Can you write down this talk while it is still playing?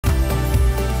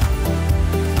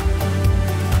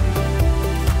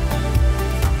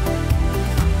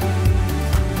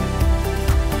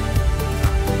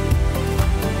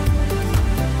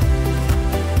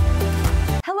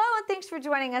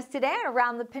joining us today on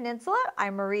Around the Peninsula.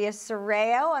 I'm Maria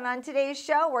Serrao, and on today's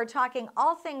show, we're talking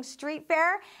all things street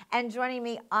fair. And joining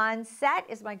me on set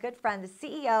is my good friend, the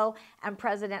CEO and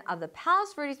president of the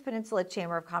Palos Verdes Peninsula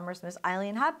Chamber of Commerce, Miss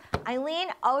Eileen Hupp. Eileen,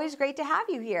 always great to have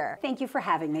you here. Thank you for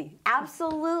having me.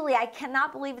 Absolutely. I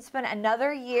cannot believe it's been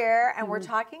another year, and we're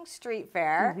talking street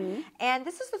fair. And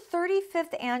this is the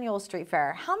 35th annual street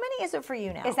fair. How many is it for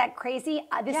you now? Is that crazy?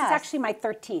 This is actually my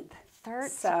 13th.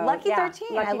 Lucky 13.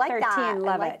 Lucky I like 13, that.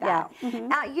 Love I like it. that.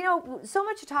 Yeah. You know, so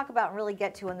much to talk about and really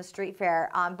get to in the street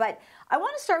fair. But I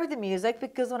want to start with the music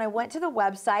because when I went to the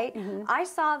website, I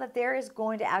saw that there is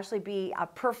going to actually be a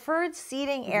preferred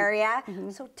seating area.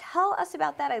 So tell us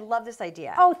about that. I love this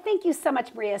idea. Oh, thank you so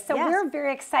much, Maria. So we're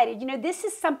very excited. You know, this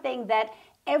is something that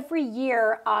every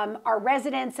year our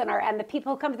residents and the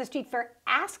people who come to the street fair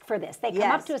ask for this. They come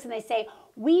up to us and they say,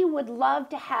 we would love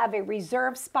to have a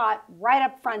reserved spot right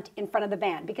up front in front of the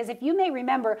band. Because if you may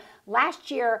remember,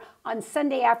 last year on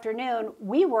Sunday afternoon,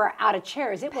 we were out of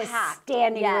chairs. It was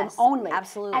standing room only.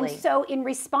 Absolutely. And so in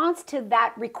response to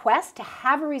that request to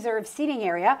have a reserved seating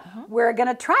area, we're going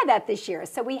to try that this year.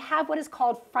 So we have what is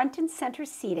called front and center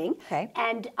seating.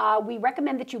 And we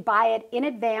recommend that you buy it in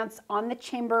advance on the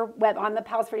on the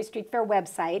Palos Verdes Street Fair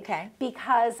website.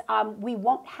 Because we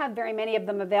won't have very many of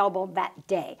them available that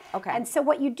day. And so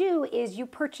what you do is you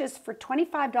purchase for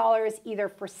 $25 either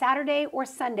for Saturday or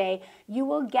Sunday. You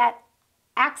will get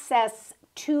access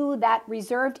to that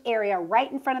reserved area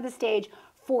right in front of the stage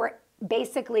for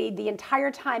basically the entire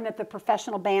time that the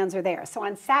professional bands are there. So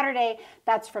on Saturday,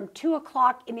 that's from 2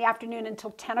 o'clock in the afternoon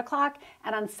until 10 o'clock.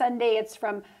 And on Sunday, it's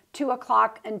from 2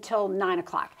 o'clock until 9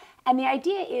 o'clock. And the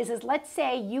idea is let's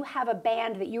say you have a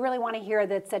band that you really want to hear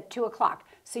that's at 2 o'clock.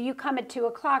 So you come at 2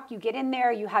 o'clock, you get in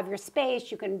there, you have your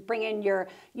space, you can bring in your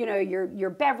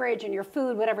beverage and your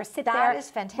food, whatever, sit there. That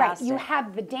is fantastic. Right. You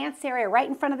have the dance area right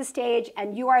in front of the stage,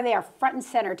 and you are there front and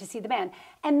center to see the band.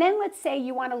 And then let's say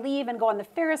you want to leave and go on the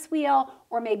Ferris wheel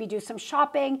or maybe do some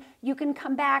shopping. You can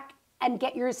come back and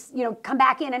get yours, come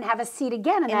back in and have a seat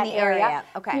again in that area.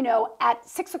 At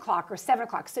 6 o'clock or 7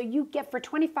 o'clock. So you get, for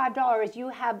 $25, you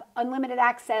have unlimited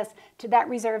access to that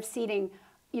reserved seating,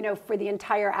 for the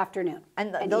entire afternoon.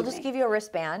 And they'll just give you a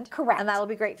wristband. Correct. And that'll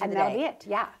be great for the day. And that'll be it,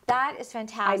 yeah. That is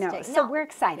fantastic. I know, so we're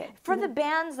excited. For the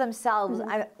bands themselves,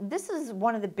 this is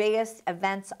one of the biggest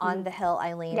events on the Hill,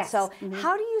 Eileen. Yes. So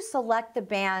how do you select the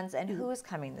bands and who is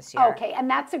coming this year? Okay, and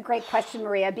that's a great question,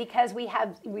 Maria, because we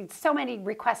have so many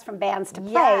requests from bands to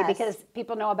play because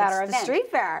people know about our event. The street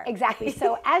fair. Exactly.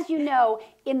 So as you know,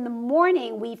 in the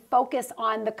morning, we focus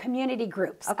on the community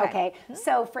groups, okay?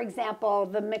 So, for example,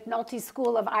 the McNulty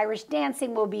School of Irish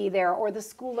Dancing will be there, or the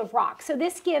School of Rock. So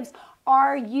this gives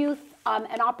our youth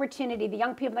an opportunity, the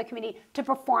young people in the community, to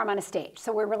perform on a stage.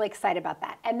 So we're really excited about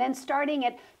that. And then starting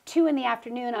at 2 in the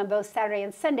afternoon on both Saturday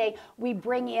and Sunday, we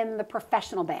bring in the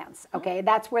professional bands, okay?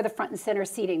 That's where the front and center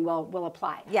seating will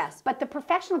apply. Yes. But the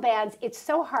professional bands, it's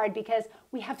so hard because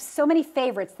we have so many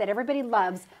favorites that everybody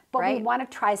loves, but we want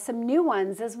to try some new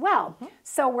ones as well.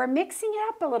 So we're mixing it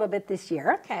up a little bit this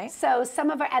year. Okay. So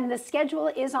and the schedule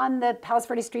is on the Palos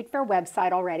Verdes Street Fair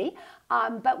website already.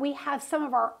 But we have some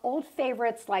of our old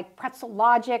favorites like Pretzel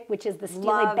Logic, which is the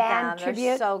Steely Band tribute.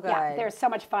 They're so good. Yeah, they're so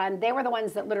much fun. They were the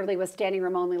ones that literally was standing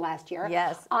room only last year.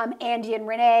 Yes. Andy and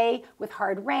Renee with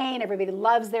Hard Rain. Everybody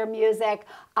loves their music.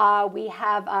 We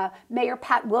have Mayor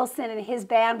Pat Wilson and his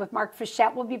band with Mark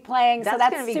Fischette will be playing. So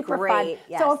that's super fun.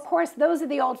 Yes. So of course, those are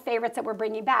the old favorites that we're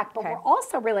bringing back. But we're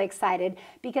also really excited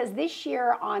because this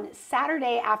year on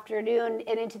Saturday afternoon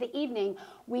and into the evening,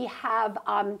 we have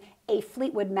a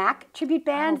Fleetwood Mac tribute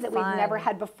band that we've never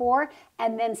had before.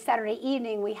 And then Saturday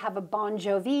evening, we have a Bon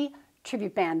Jovi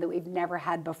tribute band that we've never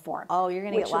had before. Oh, you're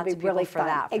going to get lots of people really for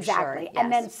that, for exactly. Sure. Yes.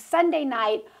 And then Sunday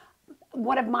night,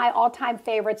 one of my all-time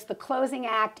favorites, the closing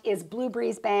act is Blue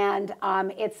Breeze Band.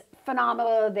 It's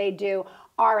phenomenal. They do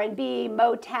R&B,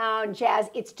 Motown, jazz.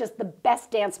 It's just the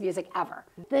best dance music ever.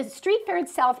 The street fair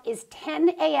itself is 10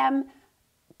 a.m.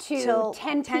 to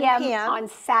 10 p.m. on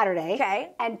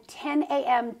Saturday, and 10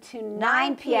 a.m. to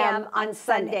 9 p.m. on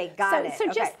Sunday. Got it. So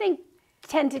just think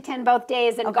 10 to 10 both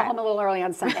days and go home a little early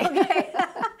on Sunday.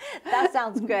 That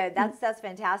sounds good. That's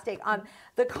fantastic.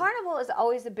 The carnival is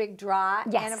always a big draw.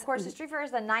 Yes. And of course, the street fair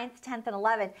is the 9th, 10th, and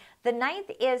 11th. The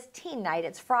 9th is teen night.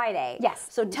 It's Friday. Yes.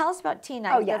 So tell us about teen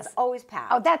night. Oh, yes. That's always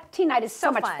packed. Oh, that teen night is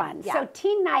so much fun. Yeah. So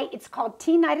teen night, it's called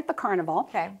Teen Night at the Carnival.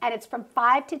 Okay. And it's from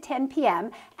 5 to 10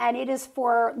 p.m. And it is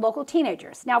for local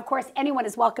teenagers. Now, of course, anyone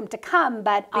is welcome to come,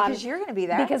 but because you're going to be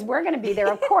there. Because we're going to be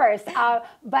there, of course.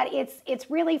 But it's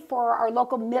really for our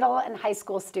local middle and high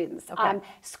school students. Okay.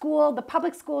 The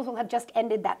public school schools will have just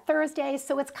ended that Thursday.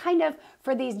 So it's kind of,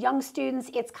 for these young students,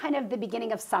 it's kind of the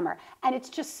beginning of summer. And it's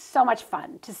just so much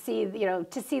fun to see,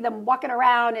 to see them walking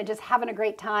around and just having a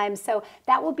great time. So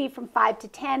that will be from 5 to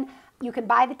 10. You can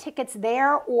buy the tickets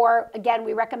there, or again,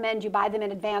 we recommend you buy them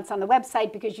in advance on the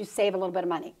website because you save a little bit of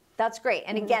money. That's great.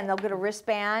 And again, they'll get a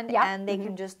wristband and they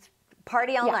can just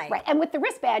party all night. Right. And with the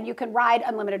wristband, you can ride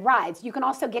unlimited rides. You can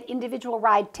also get individual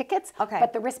ride tickets,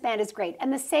 but the wristband is great.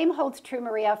 And the same holds true,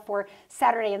 Maria, for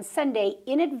Saturday and Sunday.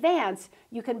 In advance,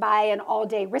 you can buy an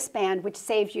all-day wristband, which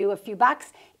saves you a few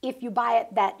bucks. If you buy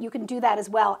it, you can do that as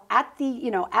well at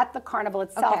the, at the carnival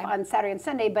itself on Saturday and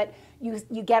Sunday, but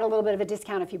you get a little bit of a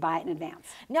discount if you buy it in advance.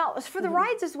 Now, for the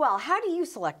rides as well, how do you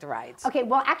select the rides? Okay,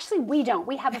 well, actually, we don't.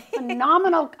 We have a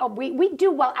phenomenal. We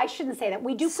do. Well, I shouldn't say that.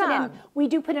 We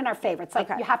do put in our favorites. Like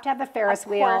you have to have the Ferris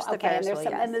wheel. And there's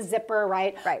some and the zipper,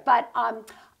 right? Right. But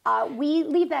we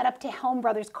leave that up to Helm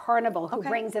Brothers Carnival, who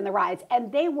brings in the rides,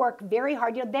 and they work very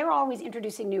hard. They're always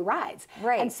introducing new rides,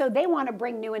 and so they want to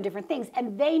bring new and different things,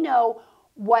 and they know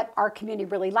what our community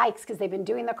really likes because they've been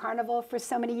doing the carnival for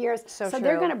so many years. So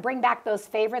they're going to bring back those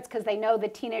favorites because they know the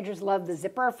teenagers love the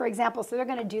zipper, for example. So they're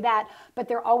going to do that, but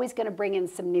they're always going to bring in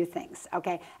some new things.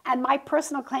 Okay, and my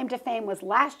personal claim to fame was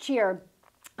last year.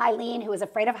 Eileen, who was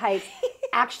afraid of heights,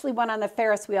 actually went on the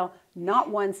Ferris wheel not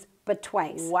once but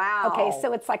twice. Wow. Okay,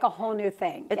 so it's like a whole new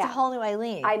thing. It's a whole new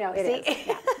Eileen. I know, it is.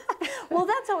 Yeah. Well,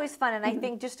 that's always fun, and I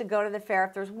think just to go to the fair,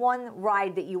 if there's one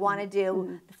ride that you want to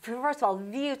do, first of all,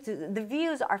 the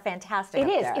views are fantastic. It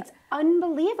is. There. It's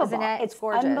unbelievable. Isn't it? It's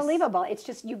gorgeous. Unbelievable. It's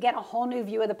just, you get a whole new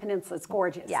view of the peninsula. It's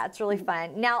gorgeous. Yeah, it's really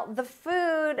fun. Now, the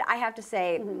food, I have to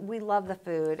say, we love the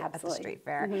food at the street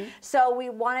fair. So we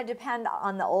want to depend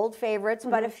on the old favorites,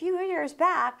 but a few years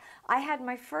back, I had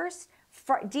my first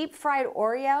deep fried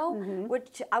Oreo,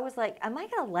 which I was like, am I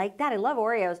going to like that? I love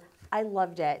Oreos. I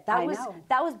loved it. That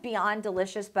was beyond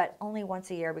delicious, but only once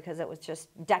a year because it was just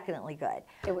decadently good.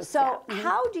 It was. So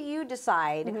how do you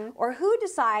decide, or who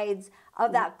decides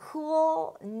of that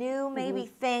cool new maybe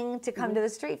thing to come to the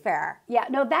street fair? Yeah,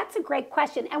 no, that's a great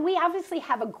question. And we obviously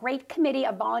have a great committee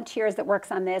of volunteers that works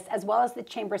on this, as well as the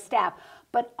chamber staff.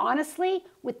 But honestly,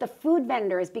 with the food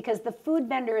vendors, because the food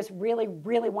vendors really,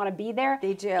 really want to be there.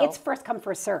 They do. It's first come,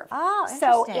 first serve. Oh,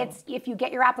 so interesting. if you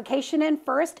get your application in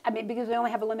first, I mean, because we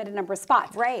only have a limited number of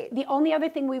spots. Right. The only other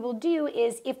thing we will do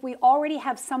is if we already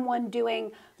have someone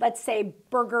doing, let's say,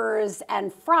 burgers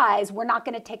and fries, we're not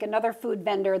going to take another food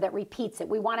vendor that repeats it.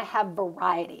 We want to have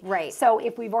variety. Right. So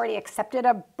if we've already accepted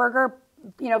a burger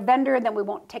vendor, then we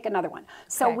won't take another one.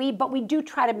 So but we do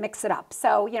try to mix it up.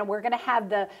 So, we're going to have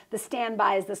the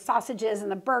standbys, the sausages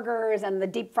and the burgers and the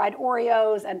deep fried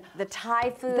Oreos and the Thai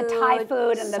food. The Thai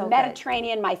food and the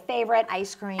Mediterranean, my favorite.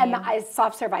 Ice cream. And the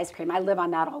soft serve ice cream. I live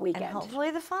on that all weekend. And hopefully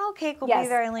the funnel cake will be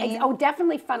there, Eileen. Oh,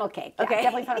 definitely funnel cake. Yeah,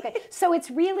 definitely funnel cake. So it's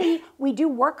really, we do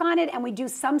work on it and we do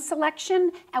some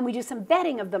selection and we do some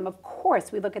vetting of them. Of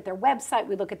course, we look at their website,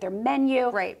 we look at their menu,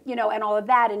 and all of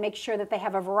that, and make sure that they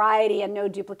have a variety and no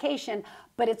duplication,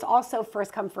 but it's also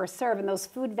first come, first serve, and those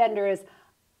food vendors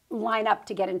line up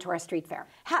to get into our street fair.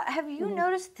 Have you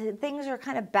noticed that things are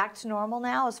kind of back to normal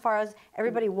now as far as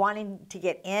everybody wanting to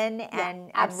get in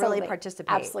and really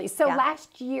participate? Absolutely. So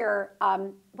last year,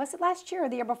 was it last year or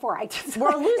the year before?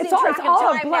 We're losing track of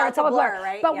time now. It's a blur,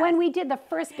 right? But when we did the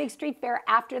first big street fair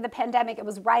after the pandemic, it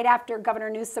was right after Governor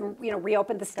Newsom,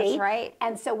 reopened the state. That's right.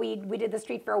 And so we did the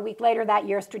street fair a week later that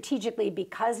year strategically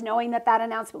because knowing that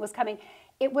announcement was coming.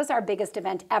 It was our biggest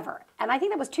event ever. And I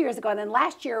think that was 2 years ago. And then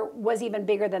last year was even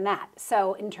bigger than that.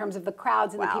 So in terms of the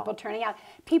crowds and the people turning out,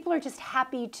 people are just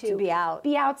happy to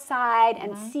be outside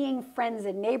and seeing friends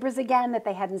and neighbors again that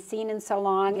they hadn't seen in so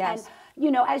long. Yes.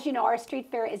 And as you know, our street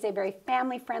fair is a very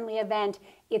family-friendly event.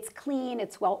 It's clean,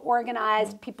 it's well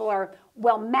organized, people are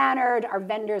well-mannered, our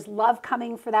vendors love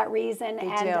coming for that reason. They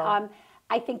do.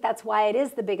 I think that's why it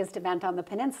is the biggest event on the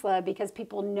peninsula, because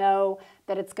people know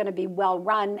that it's going to be well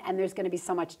run and there's going to be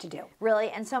so much to do.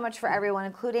 Really, and so much for everyone,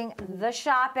 including the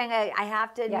shopping. I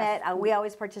have to admit, we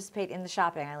always participate in the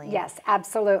shopping, Eileen. Yes,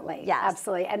 absolutely. Yes.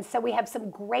 Absolutely. And so we have some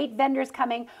great vendors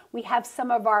coming. We have some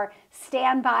of our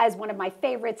standbys. One of my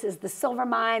favorites is the Silver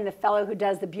Mine, the fellow who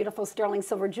does the beautiful sterling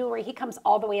silver jewelry. He comes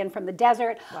all the way in from the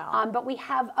desert. Wow. But we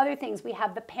have other things. We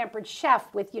have the Pampered Chef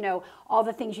with, all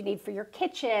the things you need for your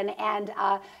kitchen, and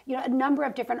a number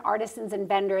of different artisans and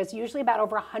vendors, usually about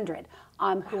over 100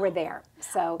 who are there.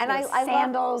 So I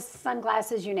sandals,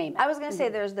 sunglasses, you name it. I was going to say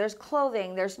there's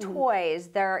clothing, there's toys,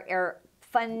 there are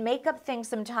fun makeup things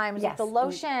sometimes. Yes. The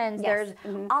lotions, there's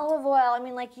olive oil. I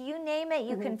mean, like you name it,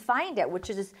 you can find it, which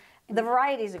is the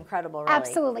variety is incredible, really.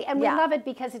 Absolutely. And we love it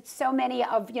because it's so many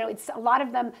of, it's a lot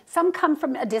of them, some come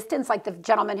from a distance, like the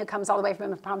gentleman who comes all the way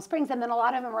from Palm Springs, and then a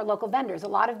lot of them are local vendors. A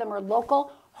lot of them are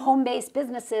local home-based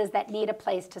businesses that need a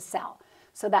place to sell.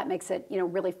 So that makes it,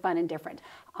 really fun and different.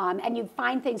 And you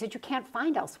find things that you can't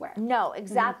find elsewhere. No,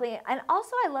 exactly. And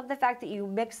also, I love the fact that you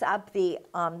mix up the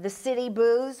city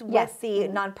booze with the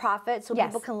nonprofit, so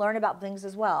people can learn about things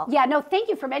as well. Yeah, no, thank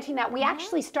you for mentioning that. We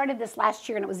actually started this last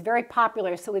year, and it was very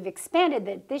popular, so we've expanded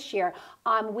it this year.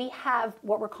 We have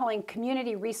what we're calling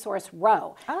Community Resource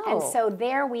Row. And so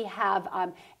there we have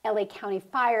LA County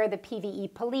Fire, the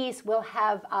PVE Police. We'll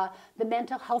have the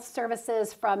mental health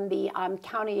services from the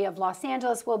County of Los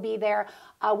Angeles will be there.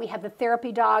 We have the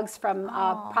therapy dogs from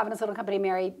Providence Little Company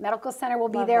Mary Medical Center will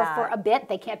be there for a bit.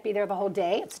 They can't be there the whole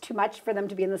day. It's too much for them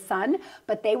to be in the sun,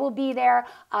 but they will be there.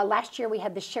 Last year we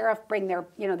had the sheriff bring their,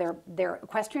 their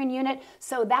equestrian unit.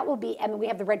 So that will be, and we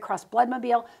have the Red Cross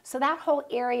Bloodmobile. So that whole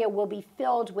area will be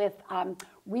filled with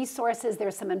resources.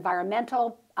 There's some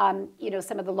environmental,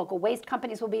 some of the local waste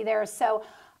companies will be there. So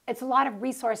it's a lot of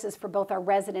resources for both our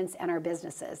residents and our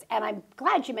businesses. And I'm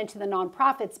glad you mentioned the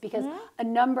nonprofits because a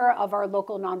number of our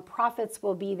local nonprofits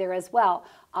will be there as well.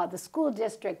 The school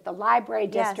district, the library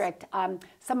district,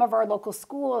 some of our local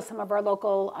schools, some of our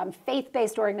local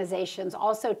faith-based organizations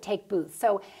also take booths.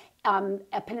 So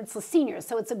Peninsula Seniors.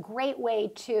 So it's a great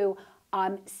way to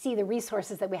see the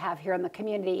resources that we have here in the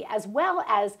community, as well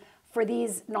as for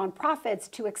these nonprofits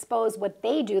to expose what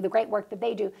they do, the great work that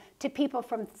they do, to people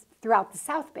from throughout the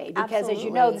South Bay. Because as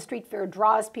you know, the street fair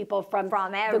draws people from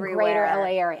the greater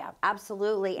LA area.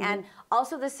 Absolutely. And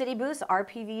also the city booths,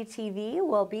 RPV TV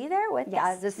will be there with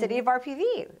the city of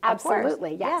RPV.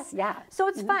 Absolutely, yes. Yeah. So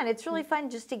it's fun. It's really fun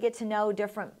just to get to know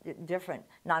different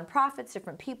nonprofits,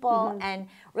 different people, and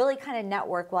really kind of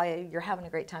network while you're having a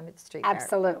great time at the street fair.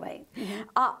 Absolutely.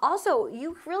 Also,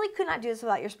 you really could not do this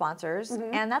without your sponsors,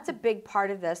 and that's a big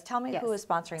part of this. Tell me who is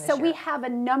sponsoring this year. So we have a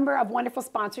number of wonderful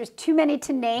sponsors, too many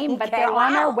to name, but they're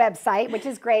on our website, which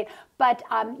is great. But,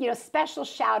 special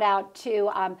shout out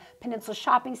to Peninsula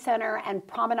Shopping Center and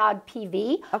Promenade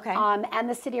PV, and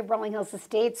the City of Rolling Hills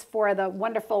Estates for the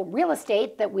wonderful real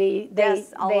estate that they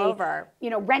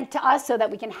rent to us so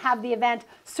that we can have the event.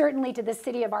 Certainly to the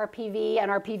City of RPV and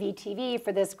RPV TV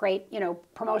for this great,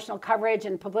 promotional coverage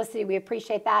and publicity. We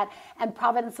appreciate that. And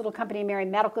Providence Little Company Mary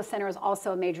Medical Center is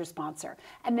also a major sponsor.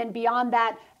 And then beyond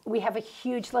that, we have a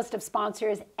huge list of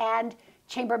sponsors and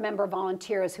chamber member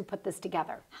volunteers who put this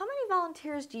together. How many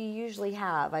volunteers do you usually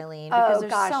have, Eileen? Because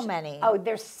there's so many. Oh,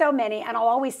 there's so many, and I'll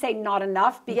always say not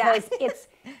enough because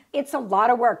it's a lot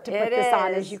of work to put this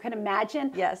on, as you can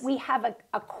imagine. Yes. We have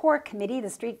a core committee, the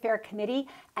Street Fair Committee,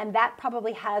 and that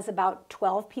probably has about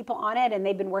 12 people on it, and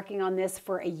they've been working on this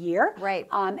for a year. Right.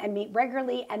 And meet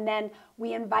regularly, and then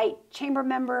we invite chamber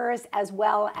members as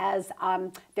well as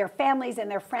their families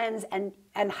and their friends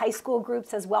and high school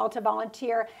groups as well to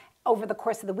volunteer over the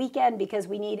course of the weekend, because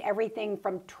we need everything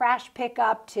from trash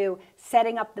pickup to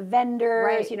setting up the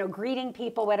vendors, greeting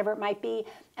people, whatever it might be.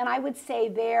 And I would say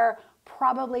they're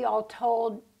probably all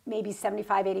told maybe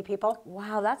 75, 80 people.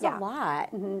 Wow, that's a lot.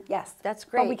 Yes. That's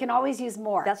great. But we can always use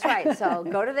more. That's right. So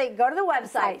go to the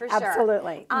website for sure.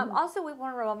 Absolutely. Also, we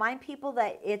want to remind people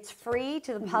that it's free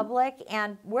to the public.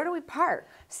 And where do we park?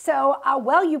 So,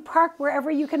 you park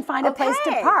wherever you can find a place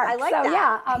to park. I like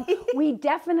that. We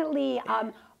definitely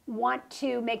want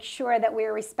to make sure that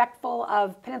we're respectful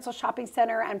of Peninsula Shopping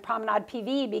Center and Promenade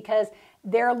PV because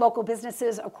their local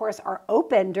businesses, of course, are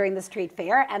open during the street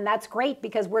fair, and that's great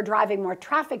because we're driving more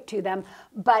traffic to them,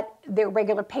 but their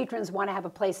regular patrons want to have a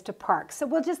place to park. So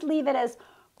we'll just leave it as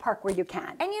park where you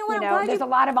can. And you know what? There's a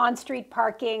lot of on-street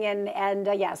parking, and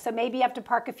so maybe you have to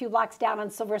park a few blocks down on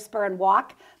Silver Spur and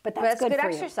walk, but that's good for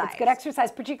exercise. You. It's good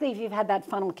exercise, particularly if you've had that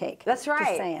funnel cake. That's right.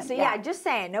 Just saying. So just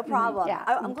saying, no problem. Yeah.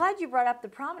 I'm glad you brought up the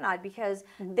Promenade because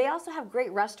they also have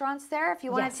great restaurants there. If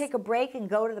you want to take a break and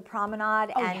go to the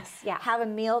Promenade and have a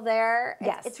meal there,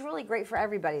 it's really great for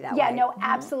everybody that way. Yeah, no,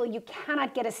 absolutely. You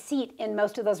cannot get a seat in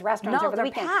most of those restaurants over the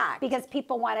weekend packed. Because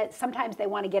people want to, sometimes they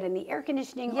want to get in the air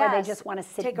conditioning or they just want to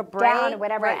sit take a break down or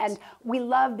whatever. And we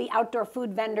love the outdoor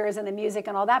food vendors and the music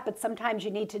and all that, but sometimes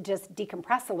you need to just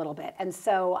decompress a little bit. And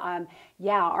so,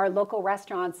 our local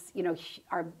restaurants,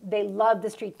 they love the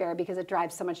street fair because it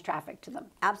drives so much traffic to them.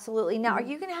 Absolutely. Now, are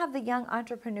you going to have the young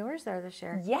entrepreneurs there this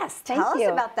year? Yes, thank you. Tell us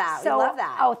about that. So, we love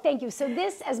that. Oh, thank you. So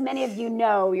this, as many of you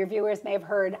know, your viewers may have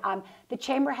heard, the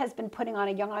Chamber has been putting on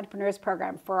a Young Entrepreneurs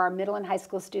program for our middle and high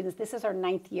school students. This is our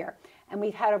 9th year. And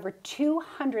we've had over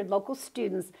 200 local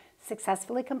students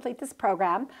successfully complete this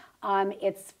program.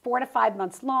 It's 4 to 5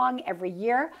 months long every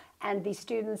year, and these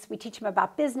students, we teach them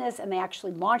about business, and they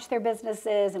actually launch their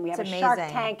businesses, and we have a Shark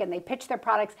Tank, and they pitch their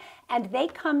products, and they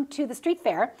come to the street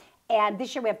fair. And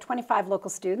this year we have 25 local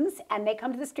students, and they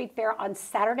come to the street fair on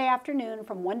Saturday afternoon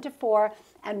from 1 to 4,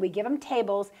 and we give them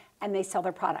tables, and they sell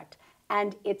their product.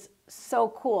 And it's so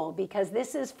cool because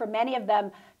this is, for many of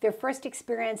them, their first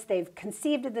experience. They've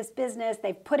conceived of this business,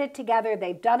 they've put it together,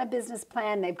 they've done a business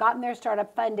plan, they've gotten their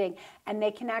startup funding, and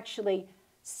they can actually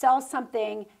sell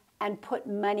something and put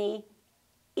money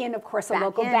in, of course, a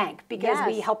local bank, because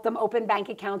we help them open bank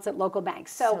accounts at local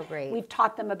banks. So we've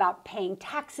taught them about paying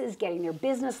taxes, getting their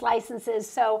business licenses.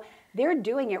 So they're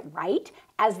doing it right,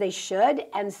 as they should.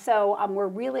 And so we're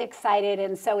really excited.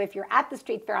 And so if you're at the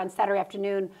street fair on Saturday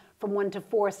afternoon from 1 to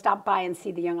 4, stop by and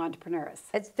see the young entrepreneurs.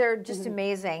 They're just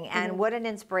amazing. And what an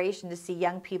inspiration to see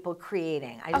young people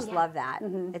creating. I just love that.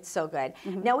 It's so good.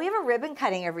 Now, we have a ribbon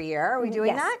cutting every year. Are we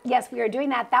doing that? Yes, we are doing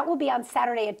that. That will be on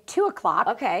Saturday at 2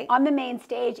 o'clock on the main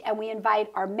stage. And we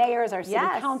invite our mayors, our city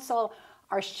council,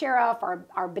 our sheriff,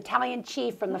 our battalion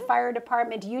chief from the fire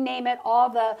department, you name it, all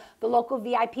the local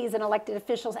VIPs and elected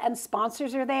officials and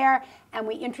sponsors are there. And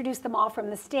we introduce them all from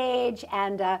the stage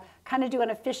and kind of do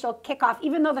an official kickoff,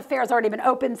 even though the fair has already been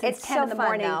open since 10 in the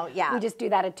morning. We just do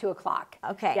that at 2 o'clock.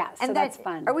 Okay. Yeah, so that's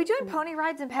fun. Are we doing pony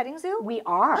rides and petting zoo? We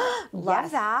are.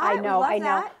 Love that. I know, I know.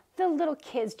 That. The little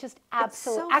kids just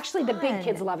absolutely, actually the big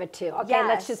kids love it too. Okay,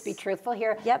 let's just be truthful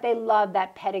here. They love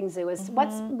that petting zoo.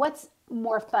 What's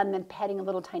more fun than petting a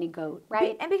little tiny goat,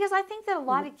 right? And because I think that a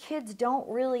lot of kids don't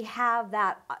really have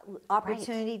that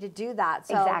opportunity to do that.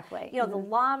 So, you know, the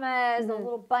llamas, the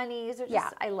little bunnies, are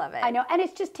just, I love it. I know, and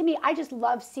it's just, to me, I just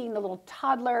love seeing the little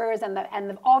toddlers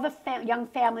and all the young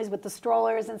families with the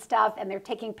strollers and stuff, and they're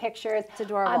taking pictures. It's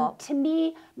adorable. To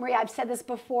me, Maria, I've said this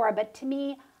before, but to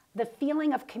me, the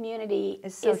feeling of community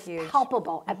is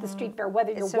palpable at the street fair,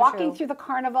 whether you're walking through the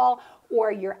carnival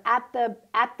or you're at the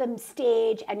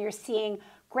stage and you're seeing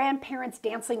grandparents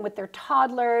dancing with their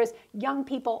toddlers, young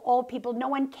people, old people. No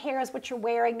one cares what you're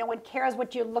wearing. No one cares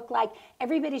what you look like.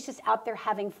 Everybody's just out there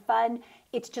having fun.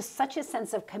 It's just such a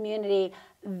sense of community.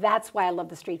 That's why I love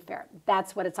the street fair.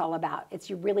 That's what it's all about. It's,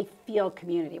 you really feel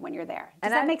community when you're there.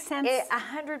 Does that make sense?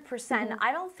 100%.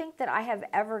 I don't think that I have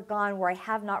ever gone where I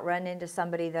have not run into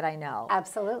somebody that I know.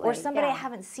 Absolutely. Or somebody I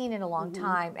haven't seen in a long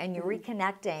time, and you're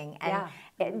reconnecting.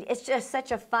 And it's just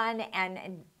such a fun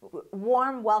and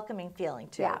warm, welcoming feeling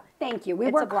too. Yeah, thank you. We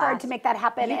work hard to make that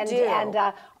happen, and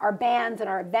our bands and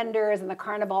our vendors and the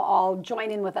carnival all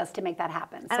join in with us to make that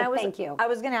happen. So thank you. I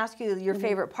was going to ask you your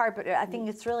favorite part, but I think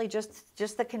it's really just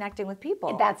the connecting with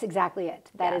people. That's exactly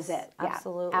it. That is it. Yeah,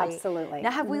 absolutely. Absolutely.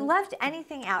 Now, have we left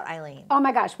anything out, Eileen? Oh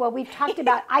my gosh. Well, we've talked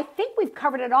about, I think we've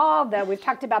covered it all, though. We've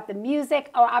talked about the music.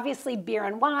 Oh, obviously beer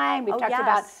and wine. We've talked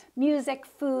about music,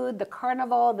 food, the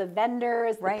carnival, the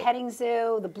vendors, the petting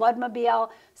zoo, the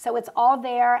bloodmobile. So it's all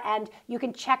there, and you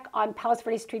can check on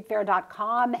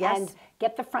palosverdesstreetfair.com and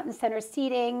get the front and center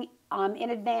seating in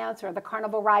advance, or the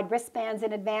carnival ride wristbands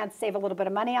in advance, save a little bit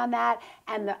of money on that,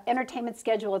 and the entertainment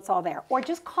schedule, it's all there. Or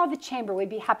just call the chamber. We'd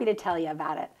be happy to tell you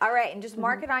about it. All right, and just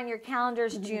mark it on your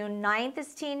calendars. June 9th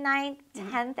is teen night,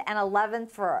 10th and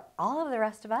 11th for all of the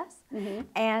rest of us.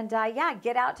 And yeah,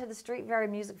 get out to the Street Fair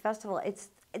Music Festival.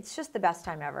 It's just the best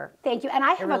time ever. Thank you. And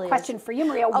I have a question for you,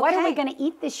 Maria. What are we going to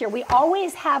eat this year? We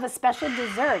always have a special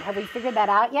dessert. Have we figured that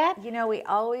out yet? You know, we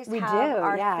always have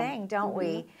our thing, don't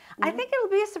we? I think it'll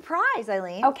be a surprise,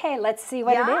 Eileen. Okay, let's see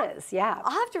what it is. Yeah.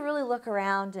 I'll have to really look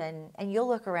around, and you'll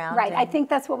look around. Right. I think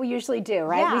that's what we usually do,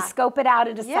 right? We scope it out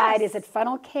and decide, is it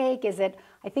funnel cake? Is it,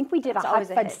 I think we did a hot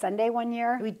fudge sundae one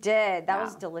year. We did. That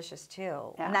was delicious,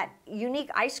 too. And that unique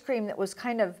ice cream that was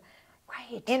kind of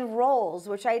in rolls,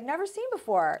 which I had never seen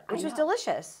before, which was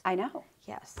delicious. I know.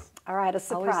 Yes. All right, a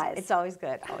surprise. It's always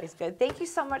good, always good. Thank you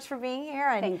so much for being here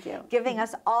and Thank giving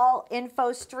us all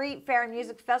info Street Fair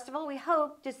Music Festival. We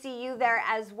hope to see you there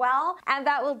as well. And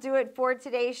that will do it for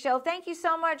today's show. Thank you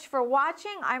so much for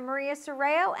watching. I'm Maria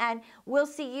Serrao, and we'll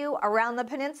see you around the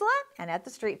peninsula and at the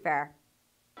Street Fair.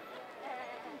 Oh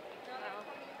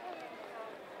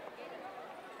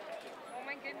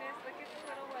my goodness, look at